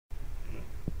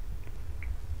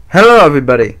Hello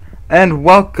everybody, and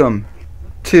welcome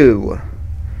to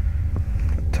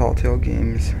Tall Tale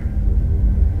Games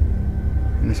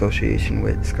in association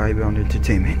with Skybound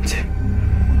Entertainment.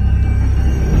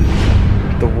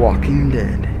 The Walking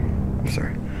Dead. I'm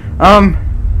sorry.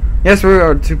 Yes, we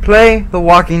are to play The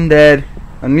Walking Dead,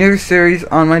 a new series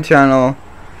on my channel,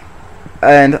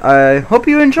 and I hope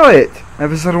you enjoy it.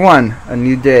 Episode 1, A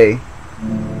New Day.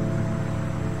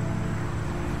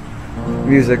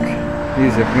 Music. I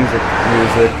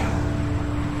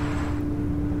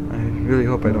really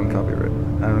hope I don't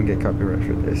get copyright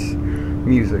for this.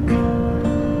 Music.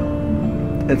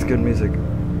 It's good music.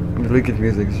 Really good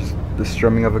music. It's just the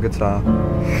strumming of a guitar.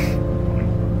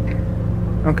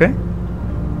 Okay.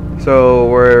 So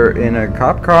we're in a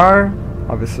cop car.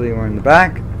 Obviously we're in the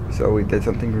back. So we did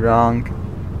something wrong.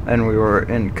 And we were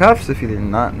in cuffs, if you did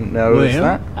not notice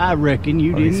that. I reckon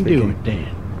you didn't do it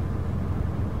then.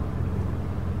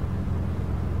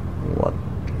 What?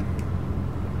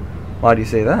 Why do you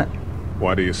say that?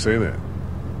 Why do you say that?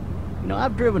 You know,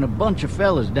 I've driven a bunch of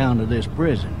fellas down to this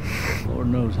prison. Lord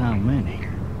knows how many.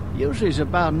 Usually it's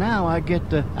about now I get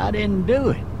the, I didn't do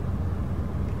it.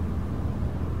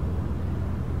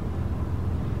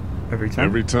 Every time?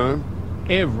 Every time?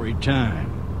 Every time.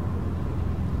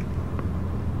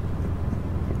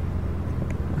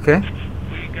 Okay.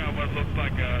 We got what looks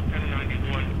like a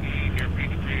 1091E near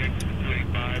Peachtree, exit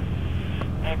 285.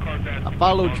 All cars at I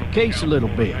followed your case a little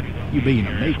bit, you being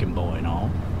a Macon boy and all.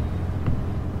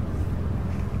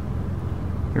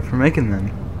 You're from Macon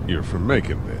then? You're from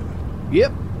Macon then.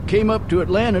 Yep, came up to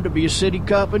Atlanta to be a city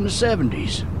cop in the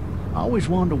 70s. I always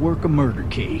wanted to work a murder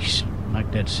case,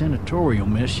 like that senatorial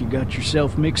mess you got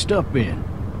yourself mixed up in.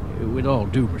 With all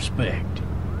due respect.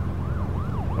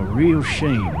 A real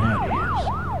shame, that is.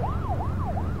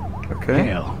 Okay.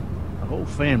 Hell, the whole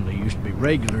family used to be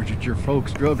regulars at your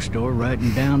folks' drugstore right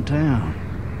in downtown.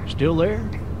 Still there?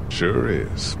 Sure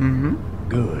is. Mm-hmm.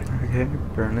 Good. Okay,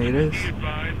 apparently it is.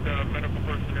 medical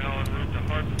personnel en route to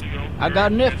Hartsfield. I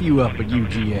got a nephew up at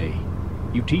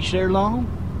UGA. You teach there long?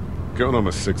 Going on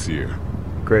my 6th year.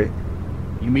 Great.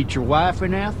 You meet your wife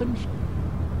in Athens?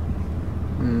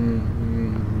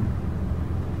 Mm-hmm.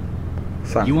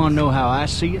 Silence. You want to know how I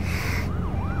see it?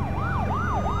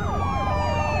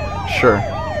 Sure.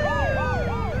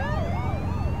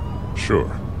 Sure.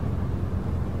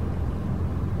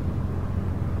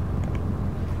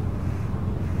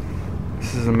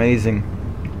 This is amazing.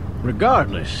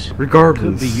 Regardless.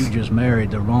 Regardless. Could be you just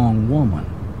married the wrong woman.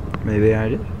 Maybe I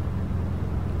did.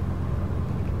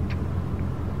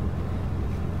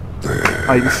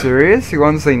 Are you serious? You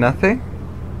want to say nothing?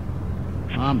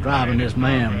 I'm driving this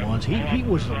man once. He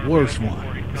was the worst one.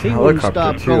 It's He a wouldn't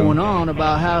helicopter, stop too. going on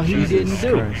about how he Jesus didn't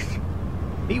do it. Christ.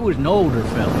 He was an older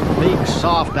fella, big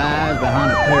soft eyes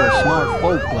behind a pair of smart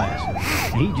folk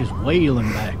glasses. And he just wailing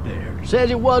back there. Says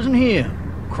it wasn't him.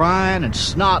 Crying and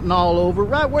snotting all over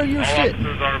right where you're All sitting.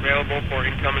 officers are available for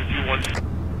incoming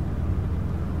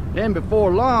 212. Then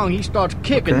before long, he starts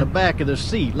kicking Okay. the back of the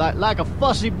seat like a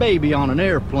fussy baby on an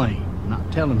airplane. And I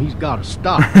tell him he's got to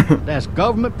stop. That's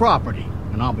government property,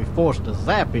 and I'll be forced to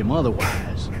zap him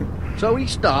otherwise. So he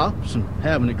stops, and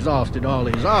having exhausted all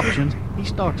his options, he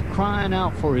starts crying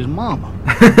out for his mama.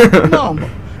 Mama,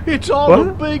 it's all a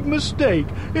What? big mistake.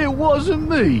 It wasn't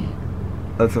me.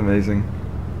 That's amazing.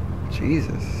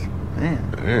 Jesus.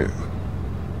 Man. Damn.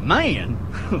 Man?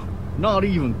 Not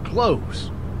even close.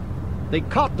 They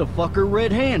caught the fucker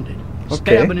red-handed, Okay.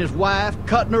 stabbing his wife,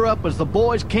 cutting her up as the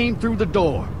boys came through the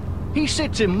door. He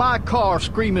sits in my car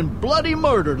screaming bloody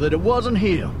murder that it wasn't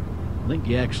him. I think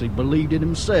he actually believed it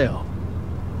himself.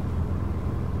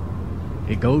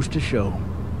 It goes to show,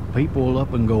 people will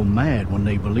up and go mad when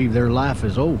they believe their life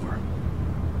is over.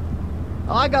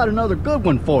 Oh, I got another good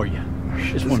one for you.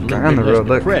 This one's a guy little on bit the less road,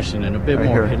 look. depressing and a bit Right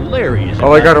more here. hilarious. Oh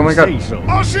my if God, I oh my can God. say so.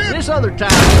 Oh, shit! This other time...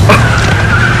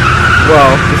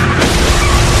 Well,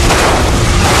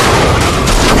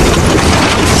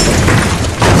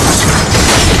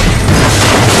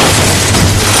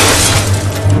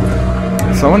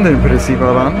 someone didn't put a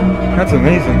seatbelt on. That's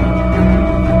amazing.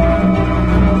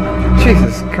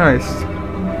 Jesus Christ.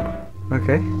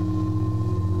 Okay.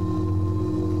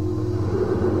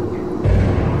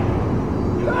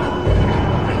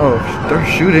 Oh, they're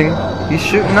shooting. He's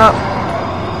shooting up.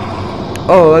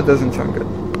 Oh, that doesn't sound good.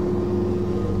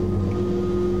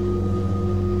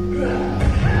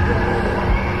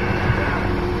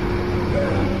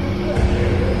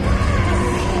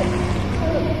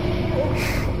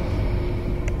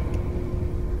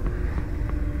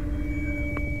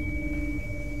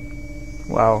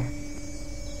 Wow.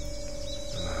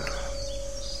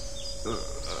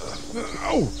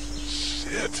 Oh, shit.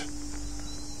 Shit.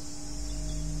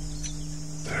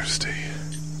 Thirsty.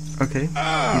 Okay.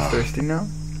 He's thirsty now.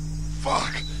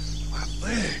 Fuck. My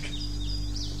leg.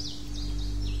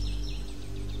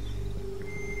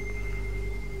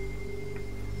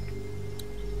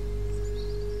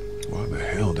 Why the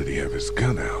hell did he have his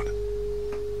gun out?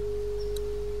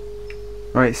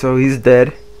 Alright, so he's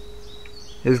dead.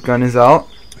 His gun is out.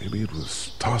 Maybe it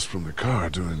was tossed from the car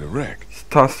during the wreck. He's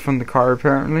tossed from the car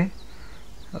apparently.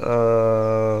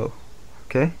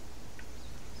 Okay.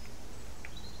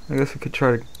 I guess we could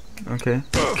try to... Okay.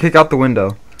 Kick out the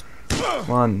window.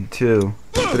 1, 2,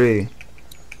 3,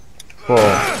 4.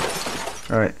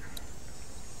 Alright.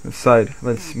 This side.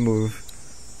 Let's move.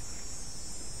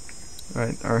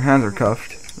 Alright, our hands are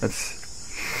cuffed. Let's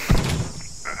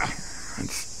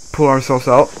pull ourselves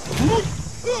out.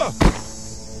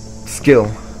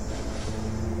 Skill.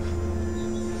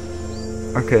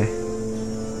 Okay.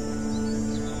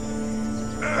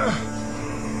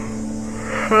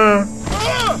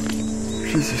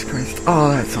 Jesus Christ. Oh,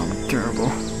 that sounds terrible. Oh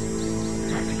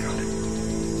my god.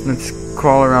 Let's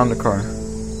crawl around the car.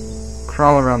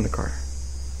 Crawl around the car.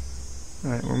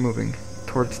 Alright, we're moving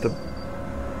towards the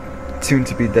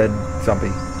soon-to-be dead zombie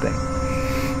thing.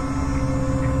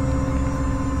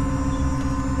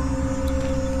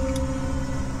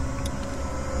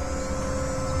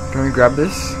 Can we grab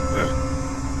this?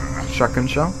 Shotgun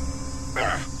shell?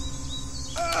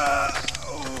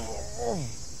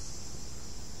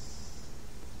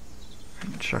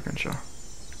 Shotgun shell.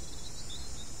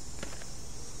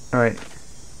 Alright.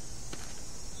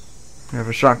 We have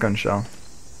a shotgun shell.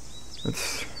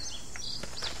 Let's...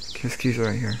 His keys are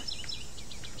right here.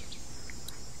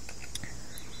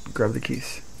 Grab the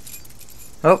keys.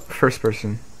 Oh, first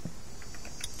person.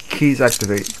 Keys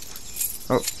activate.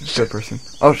 Oh, third person.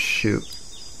 Oh, shoot.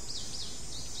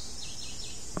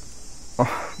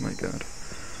 Oh, my god.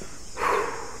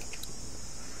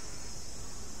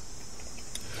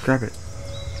 Grab it.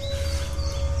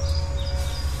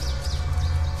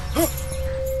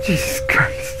 Jesus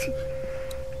Christ.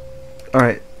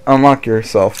 Alright, unlock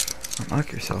yourself.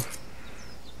 Unlock yourself.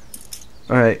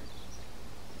 Alright.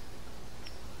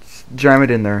 Just jam it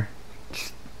in there.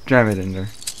 Just jam it in there.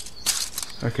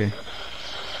 Okay.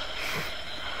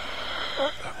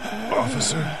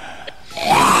 Officer?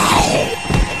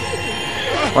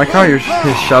 I like how his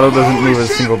shadow doesn't move a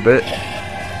single bit.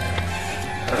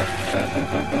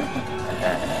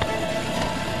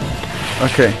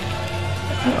 Okay.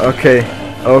 Okay.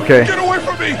 Okay. Get away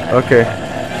from me! Okay.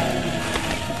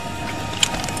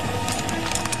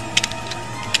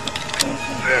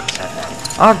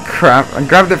 Oh crap, I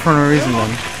grabbed it for no reason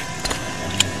then.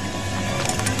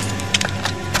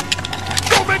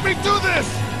 Don't make me do this!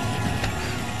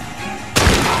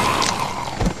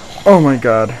 Oh my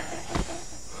god.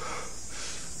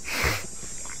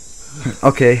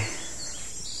 Okay.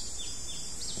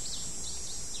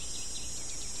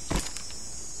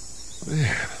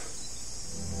 Man.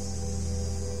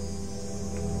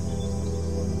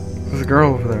 There's a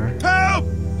girl over there. Help!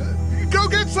 Go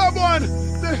get someone!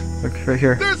 Look, right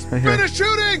here. There's Right been here. a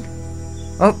shooting!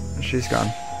 Oh, she's gone.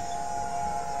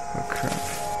 Oh crap.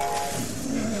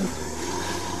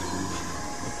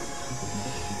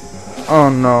 Oh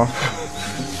no.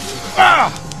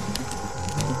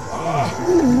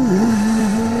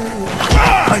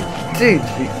 Dude,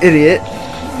 you idiot.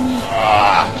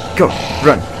 Go,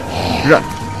 run, run.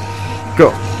 Go,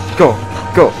 go,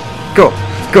 go, go,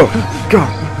 go, go,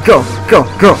 go, go,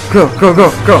 go, go, go, go,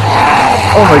 go.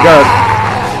 Oh my god.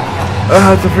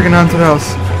 It's a freaking haunted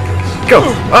house. Go.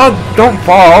 Oh, don't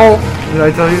fall. Did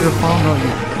I tell you to fall? No,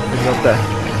 you're up there.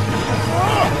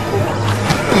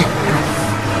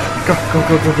 Go, go,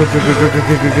 go, go, go, go, go, go, go, go,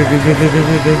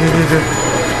 go, go, go, go,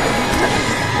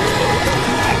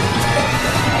 go,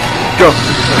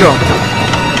 go, go. Go, go.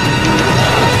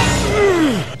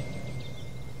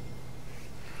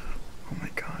 Oh my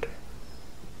god.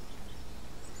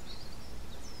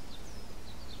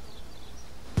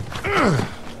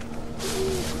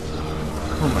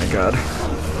 Oh my god.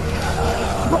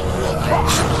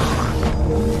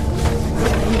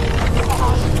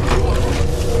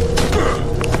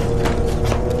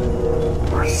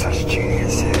 We're such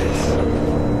geniuses.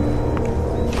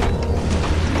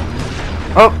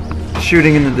 Oh!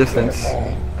 Shooting in the distance.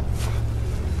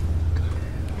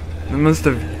 They must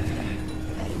have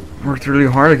worked really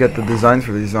hard to get the designs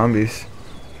for these zombies.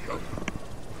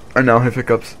 I now have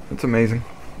hiccups. It's amazing.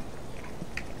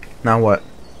 Now what?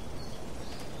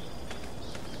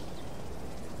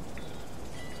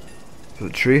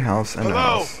 There's a tree house and a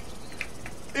house.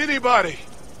 Anybody?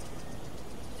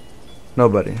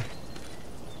 Nobody.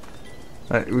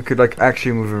 We could like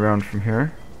actually move around from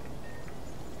here.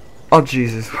 Oh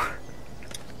Jesus.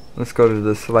 Let's go to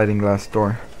the sliding glass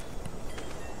door.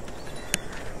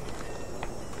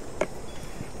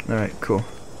 Alright, cool.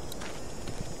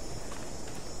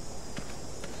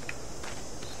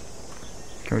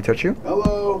 Can we touch you?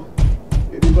 Hello?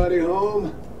 Anybody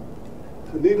home?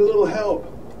 I need a little help.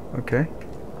 Okay.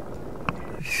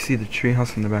 You see the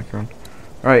treehouse in the background.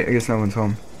 Alright, I guess no one's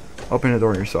home. Open the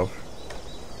door yourself.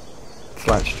 It's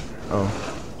latched. Oh.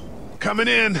 Coming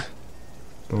in.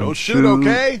 Don't Don't shoot,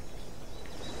 okay?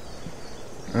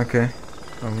 Okay.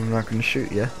 I'm not gonna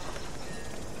shoot ya.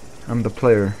 I'm the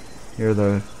player. You're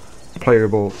the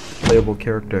playable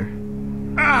character.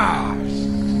 Ah!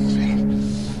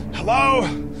 Hello?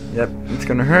 Yep, it's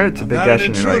gonna hurt. It's a big Not gash an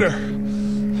in your leg.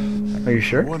 intruder. Are you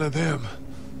sure? One of them.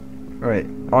 Alright,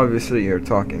 obviously you're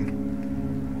talking.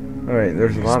 Alright,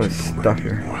 there's a lot of These people stuff might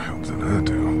need here. more help than I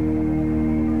do.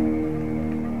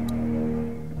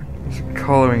 There's a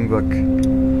coloring book.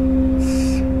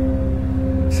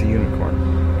 It's a unicorn.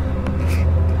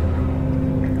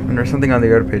 And there's something on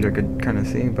the other page I could kind of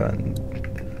see, but I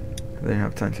didn't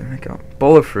have time to make out.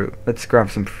 Bowl of fruit. Let's grab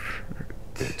some fruit.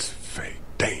 It's fake.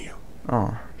 Damn.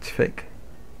 Oh, it's fake.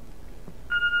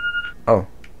 Oh.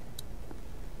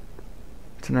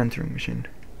 It's an answering machine.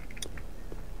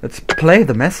 Let's play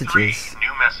the messages. 3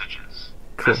 new messages.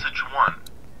 Cool. Message 1,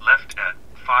 left at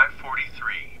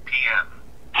 5:43 p.m.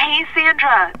 Hey,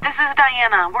 Sandra. This is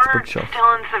Diana. We're Bookshelf.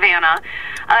 still in Savannah.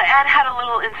 Ed had a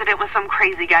little incident with some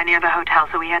crazy guy near the hotel,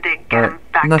 so we had to get him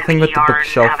back nothing to with the the ER and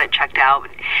bookshelf. have it checked out.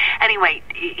 Anyway,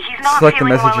 he's not Select the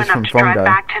feeling well messages enough from to phone drive guy.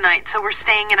 back tonight, so we're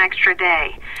staying an extra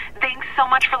day. Thanks so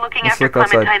much for looking Let's after look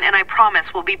outside. Clementine, and I promise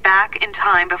we'll be back in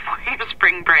time before your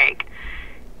spring break.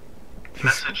 Just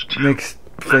Message 2, makes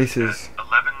faces. left at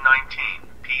 11:19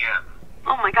 p.m.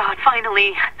 Oh my god,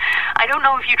 finally. I don't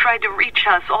know if you tried to reach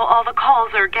us. All the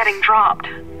calls are getting dropped.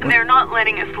 They're not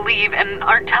letting us leave and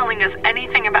aren't telling us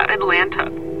anything about Atlanta.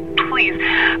 Please,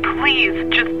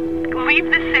 just leave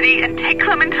the city and take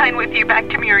Clementine with you back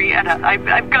to Murrieta.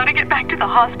 I've got to get back to the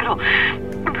hospital.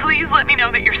 Please let me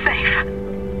know that you're safe.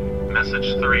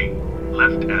 Message 3,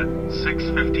 left at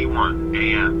 6:51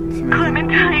 a.m. It's amazing.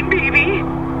 Clementine, baby.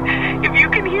 If you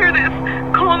can hear this,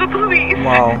 call the police.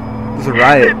 Wow, there's a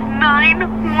riot. It's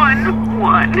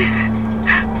 911.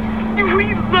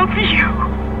 We love you.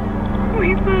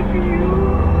 We love you.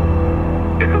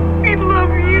 We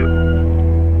love you.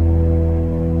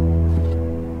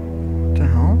 What the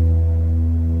hell?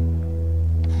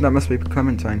 That must be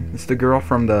Clementine. It's the girl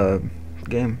from the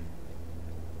game.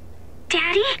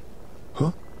 Daddy?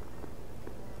 Huh?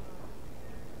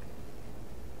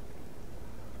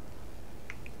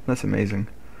 That's amazing.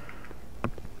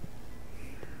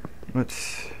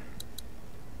 Let's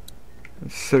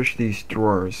search these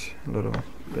drawers a little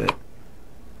bit.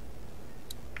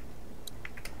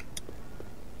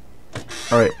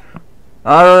 Alright.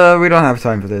 We don't have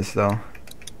time for this though.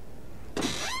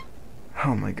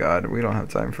 Oh my god, we don't have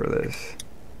time for this.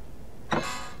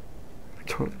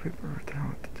 Toilet paper, what the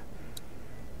hell?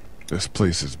 This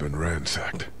place has been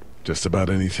ransacked. Just about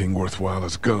anything worthwhile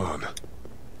is gone.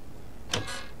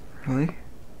 Really?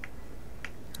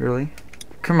 Really?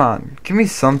 Come on, give me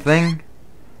something.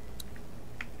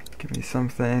 Give me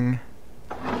something.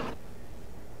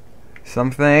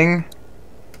 Something.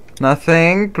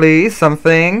 Nothing, please,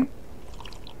 something.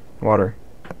 Water.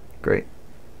 Great.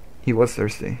 He was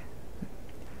thirsty.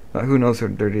 Who knows how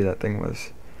dirty that thing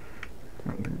was.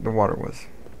 The water was.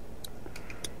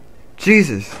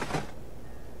 Jesus!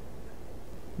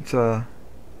 It's a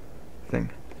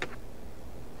thing.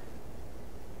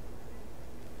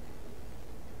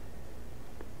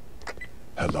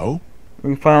 Hello?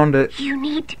 We found it. You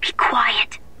need to be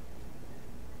quiet.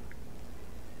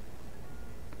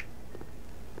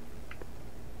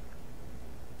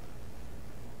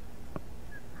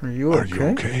 Are you Are okay? you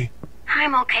okay?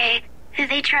 I'm okay.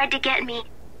 They tried to get me,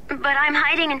 but I'm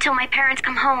hiding until my parents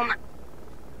come home.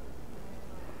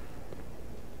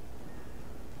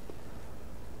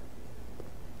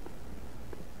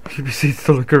 He proceeds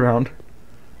to look around.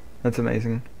 That's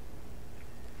amazing.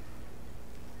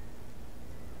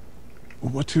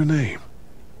 What's your name?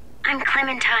 I'm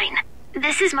Clementine.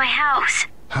 This is my house.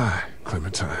 Hi,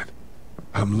 Clementine.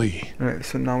 I'm Lee. Alright,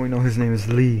 so now we know his name is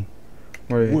Lee.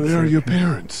 Where are your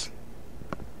parents?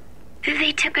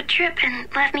 They took a trip and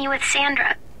left me with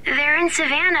Sandra. They're in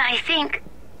Savannah, I think.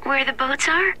 Where the boats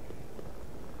are?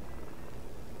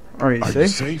 Are you Are safe? you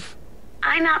safe?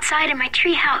 I'm outside in my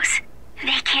treehouse.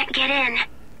 They can't get in.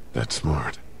 That's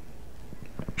smart.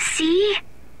 See?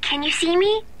 Can you see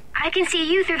me? I can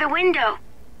see you through the window.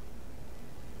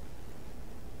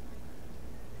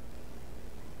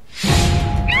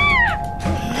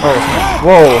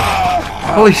 Whoa.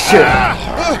 Holy shit.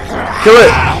 Kill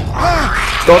it.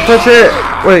 Don't touch it.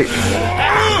 Wait.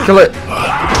 Kill it.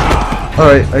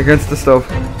 Alright, against the stove.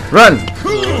 Run.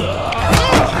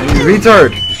 You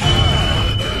retard.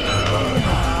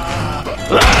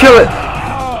 Kill it.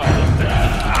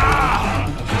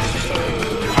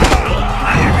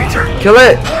 You retard. Kill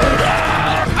it.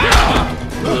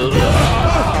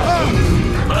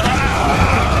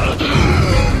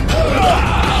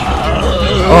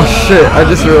 Oh shit, I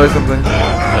just realized something.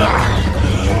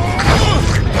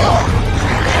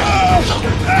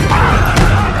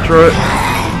 Throw it.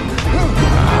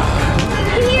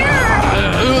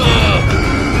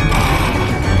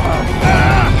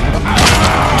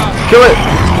 Kill it!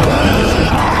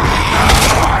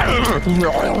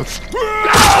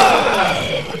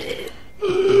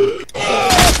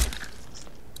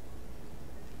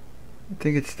 I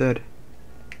think it's dead.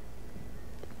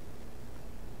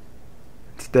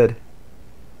 It's dead.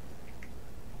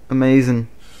 Amazing.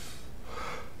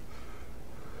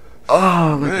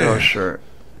 Oh, look at our shirt.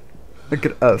 Look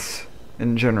at us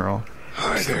in general.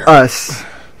 Hi there. Us.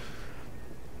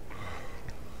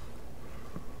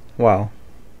 Wow.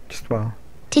 Just wow.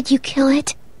 Did you kill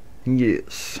it?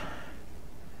 Yes.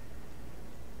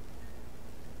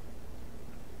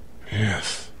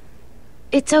 Yes.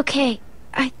 It's okay.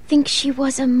 I think she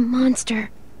was a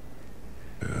monster.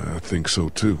 I think so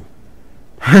too.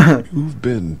 You've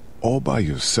been all by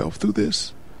yourself through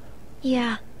this?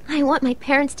 Yeah, I want my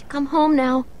parents to come home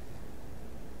now.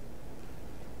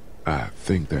 I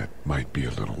think that might be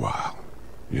a little while,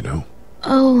 you know?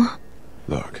 Oh.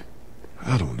 Look,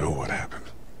 I don't know what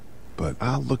happened, but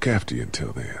I'll look after you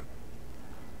until then.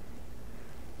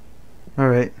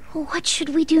 Alright. What should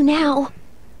we do now?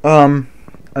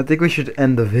 I think we should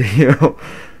end the video.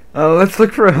 Let's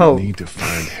look for help. We need to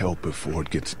find help before it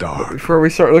gets dark. Before we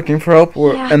start looking for help,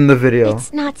 we'll end the video.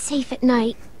 It's not safe at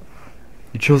night.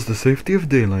 You chose the safety of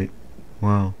daylight.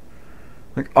 Wow.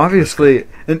 Like, obviously,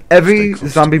 in every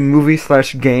zombie movie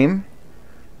 / game,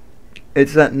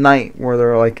 it's at night where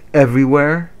they're, like,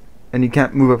 everywhere, and you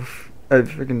can't move a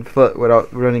freaking foot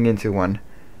without running into one.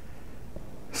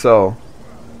 So,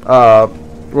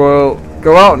 we'll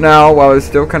go out now while it's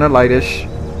still kind of lightish,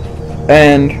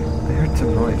 and I heard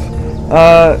some noise.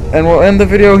 And we'll end the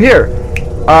video here.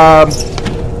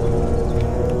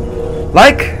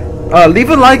 Leave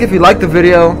a like if you liked the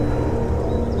video.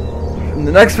 In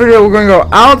the next video, we're going to go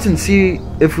out and see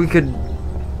if we could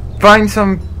find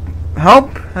some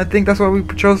help. I think that's what we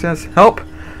chose as help.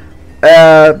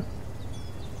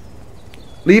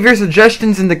 Leave your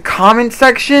suggestions in the comment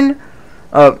section,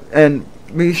 and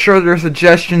be sure there are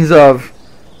suggestions of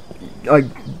like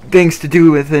things to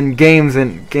do within games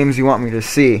and games you want me to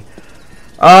see.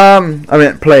 I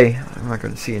mean play. I'm not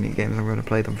going to see any games. I'm going to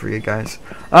play them for you guys.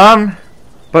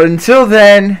 But until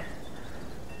then,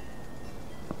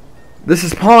 this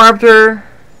is Paul Raptor.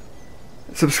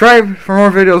 Subscribe for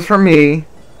more videos from me.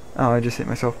 Oh, I just hit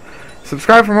myself.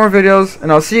 Subscribe for more videos,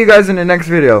 and I'll see you guys in the next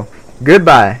video.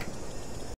 Goodbye.